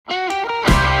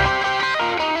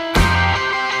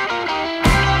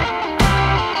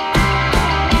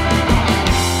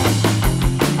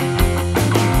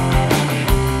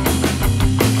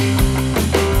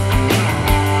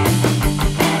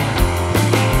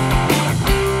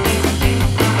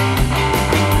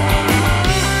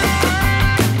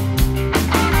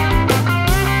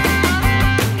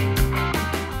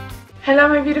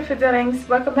beautiful darlings,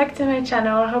 welcome back to my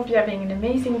channel. I hope you're having an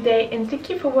amazing day and thank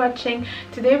you for watching.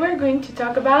 Today we're going to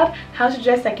talk about how to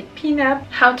dress like a pinup,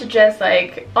 how to dress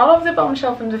like all of the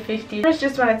bombshell from the 50s. First,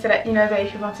 just wanted to let you know that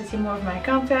if you want to see more of my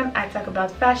content, I talk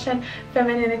about fashion,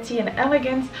 femininity and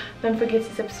elegance. Don't forget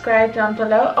to subscribe down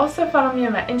below. Also follow me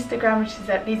on my Instagram, which is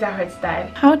at Lisa Heart Style.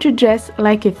 How to dress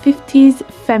like a 50s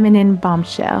feminine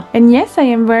bombshell. And yes, I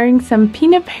am wearing some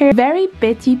pinup hair, very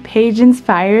Betty Page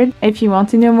inspired. If you want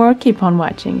to know more, keep on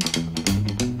watching.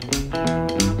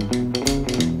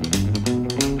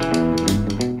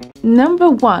 Number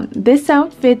 1, this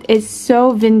outfit is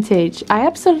so vintage. I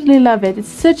absolutely love it. It's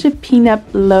such a pinup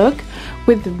look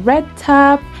with red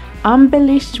top,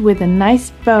 embellished with a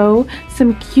nice bow,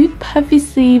 some cute puffy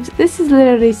sleeves. This is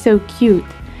literally so cute.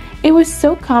 It was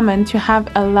so common to have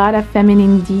a lot of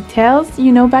feminine details,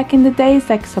 you know, back in the days,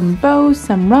 like some bows,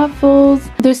 some ruffles.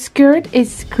 The skirt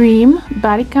is cream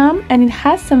bodycon and it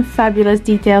has some fabulous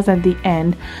details at the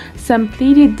end. Some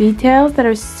pleated details that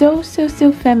are so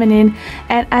feminine,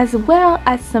 and as well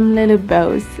as some little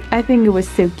bows. I think it was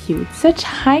so cute. Such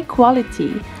high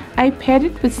quality. I paired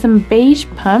it with some beige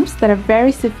pumps that are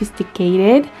very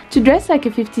sophisticated. To dress like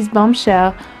a 50s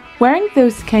bombshell, wearing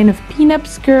those kind of pinup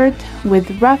skirt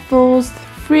with ruffles,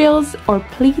 frills or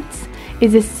pleats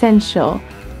is essential.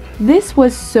 This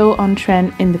was so on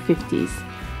trend in the 50s.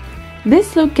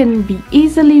 This look can be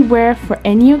easily wear for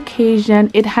any occasion.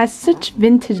 It has such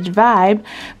vintage vibe,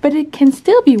 but it can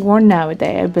still be worn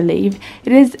nowadays, I believe.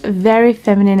 It is very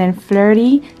feminine and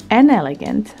flirty and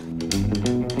elegant.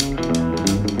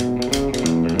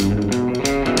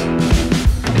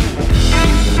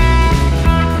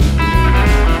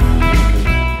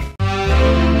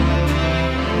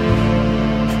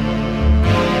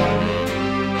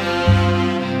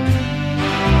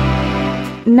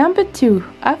 Number 2,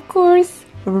 of course,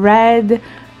 red.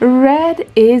 Red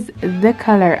is the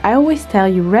color. I always tell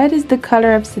you, red is the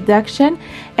color of seduction,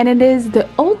 and it is the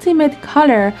ultimate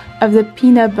color of the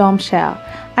pinup bombshell.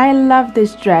 I love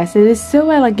this dress. It is so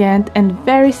elegant and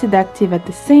very seductive at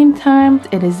the same time.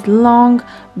 It is long,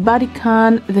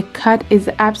 bodycon. The cut is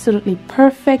absolutely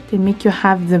perfect and make you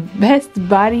have the best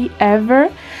body ever.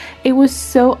 It was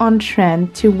so on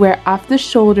trend to wear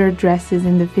off-the-shoulder dresses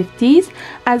in the 50s,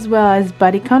 as well as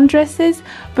bodycon dresses,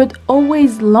 but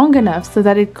always long enough so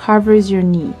that it covers your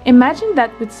knee. Imagine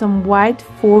that with some white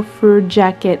faux fur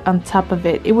jacket on top of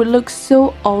it. It would look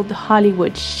so old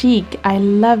Hollywood chic. I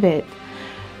love it.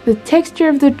 The texture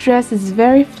of the dress is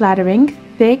very flattering,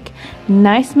 thick,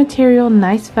 nice material,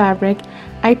 nice fabric.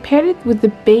 I paired it with the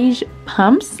beige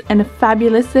pumps and a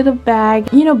fabulous little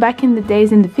bag. You know, back in the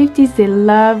days in the 50s, they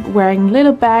love wearing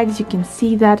little bags. You can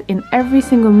see that in every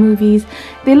single movies.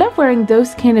 They love wearing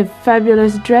those kind of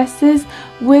fabulous dresses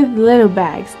with little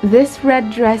bags. This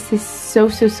red dress is so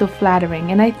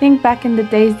flattering, and I think back in the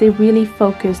days they really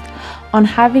focused on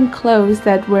having clothes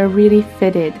that were really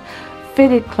fitted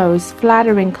clothes,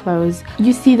 flattering clothes.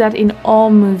 You see that in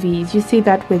all movies. You see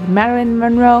that with Marylin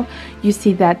Monroe, you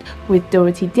see that with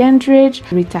Dorothy Dandridge,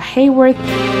 Rita Hayworth.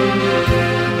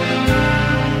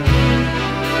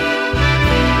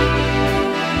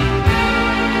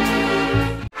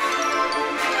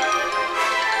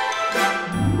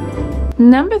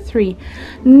 Number 3,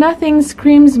 nothing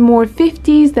screams more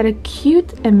 50s than a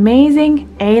cute,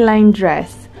 amazing A-line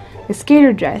dress. A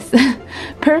skater dress.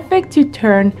 Perfect to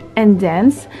turn and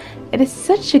dance. It is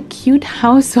such a cute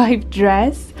housewife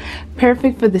dress.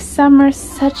 Perfect for the summer,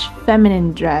 such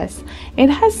feminine dress. It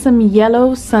has some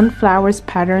yellow sunflowers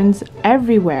patterns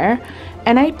everywhere.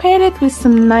 And I paired it with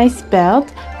some nice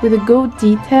belt with a gold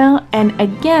detail and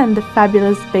again the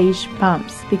fabulous beige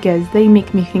pumps because they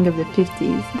make me think of the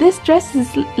 50s. This dress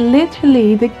is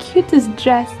literally the cutest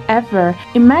dress ever.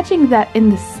 Imagine that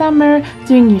in the summer,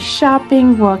 doing your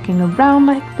shopping, walking around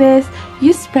like this,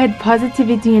 you spread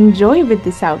positivity and joy with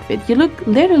this outfit. You look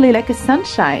literally like a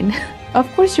sunshine. Of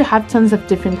course, you have tons of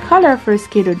different color for a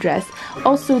skater dress,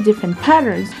 also different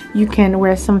patterns. You can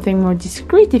wear something more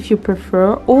discreet if you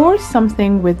prefer, or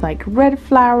something with like red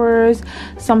flowers,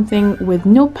 something with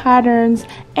no patterns,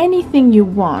 anything you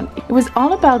want. It was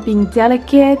all about being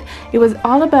delicate. It was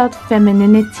all about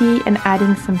femininity and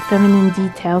adding some feminine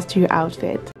details to your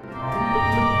outfit.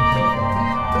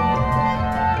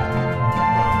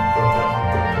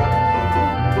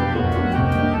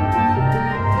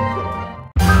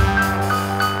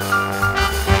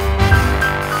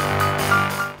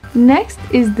 Next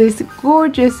is this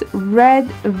gorgeous red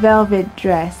velvet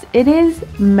dress. It is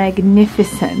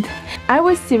magnificent. I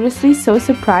was seriously so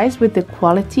surprised with the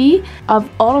quality of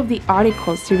all of the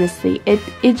articles. Seriously,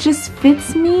 it just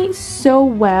fits me so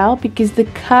well because the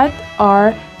cut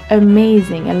are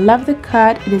amazing. I love the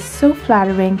cut. It is so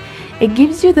flattering. It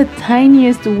gives you the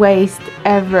tiniest waist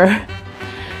ever.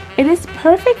 It is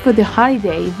perfect for the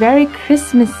holiday, very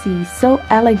Christmassy, so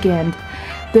elegant.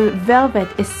 The velvet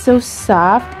is so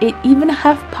soft, it even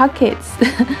have pockets.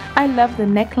 I love the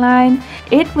neckline.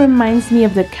 It reminds me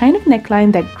of the kind of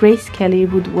neckline that Grace Kelly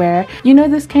would wear. You know,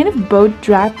 this kind of boat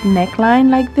drap neckline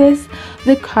like this.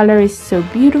 The color is so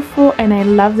beautiful and I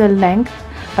love the length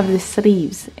of the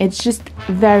sleeves. It's just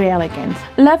very elegant.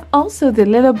 Love also the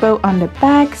little bow on the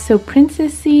back, so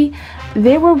princessy.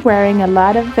 They were wearing a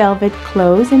lot of velvet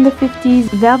clothes in the 50s.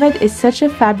 Velvet is such a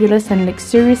fabulous and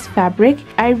luxurious fabric.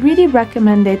 I really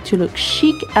recommend it to look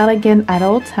chic, elegant at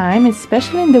all times,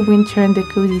 especially in the winter and the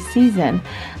cozy season.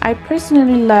 I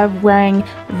personally love wearing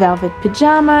velvet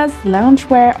pajamas,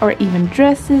 loungewear, or even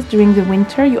dresses during the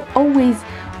winter. You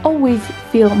always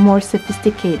feel more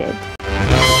sophisticated.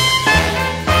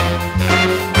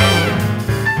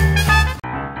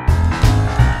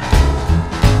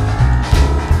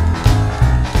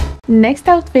 Next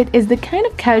outfit is the kind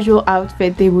of casual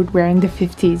outfit they would wear in the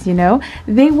 50s, you know?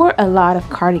 They wore a lot of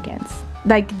cardigans.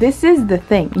 Like, this is the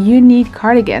thing. You need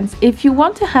cardigans. If you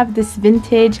want to have this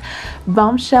vintage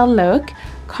bombshell look,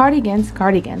 cardigans.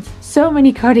 So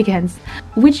many cardigans,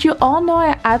 which you all know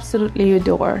I absolutely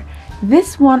adore.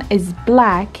 This one is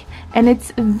black and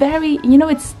it's very, you know,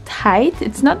 it's tight.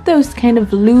 It's not those kind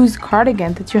of loose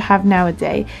cardigan that you have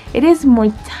nowadays. It is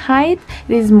more tight,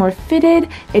 it is more fitted,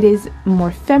 it is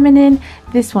more feminine.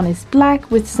 This one is black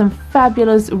with some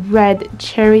fabulous red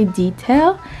cherry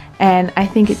detail and I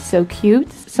think it's so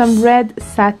cute. Some red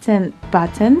satin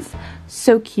buttons,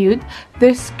 so cute.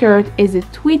 The skirt is a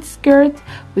tweed skirt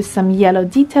with some yellow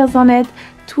details on it.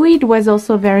 Tweed was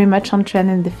also very much on trend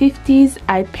in the 50s.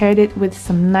 I paired it with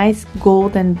some nice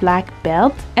gold and black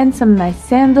belt and some nice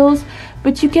sandals.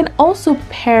 But you can also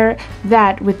pair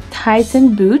that with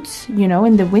tightened boots, you know,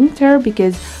 in the winter,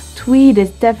 because tweed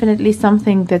is definitely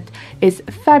something that is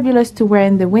fabulous to wear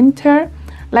in the winter.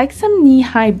 Like some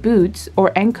knee-high boots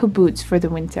or ankle boots for the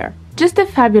winter. Just a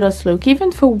fabulous look,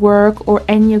 even for work or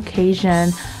any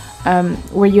occasion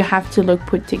where you have to look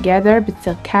put together but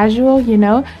still casual, you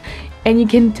know. And you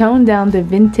can tone down the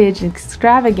vintage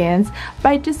extravagance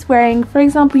by just wearing, for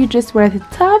example, you just wear the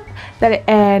top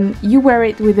and you wear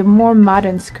it with a more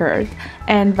modern skirt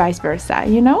and vice versa,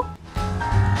 you know?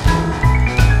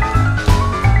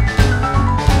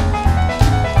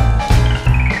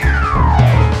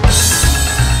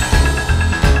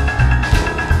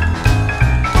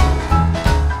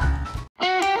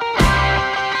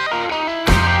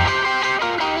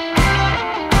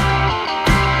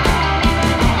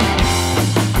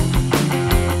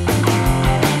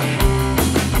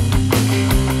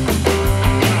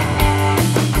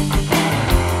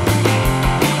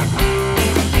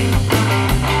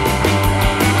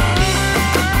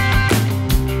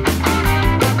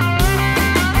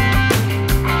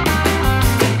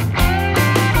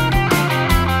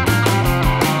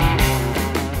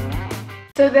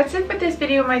 So that's it for this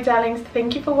video, my darlings.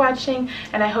 Thank you for watching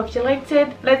and I hope you liked it.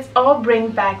 Let's all bring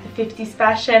back the 50s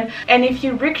fashion, and if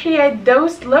you recreate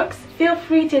those looks, feel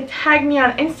free to tag me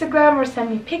on Instagram or send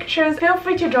me pictures. Feel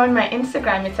free to join my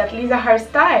Instagram. It's at Lisa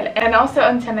Hairstyle. And also,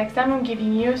 until next time, I'm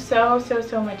giving you so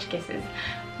much kisses.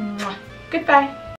 Mwah. Goodbye.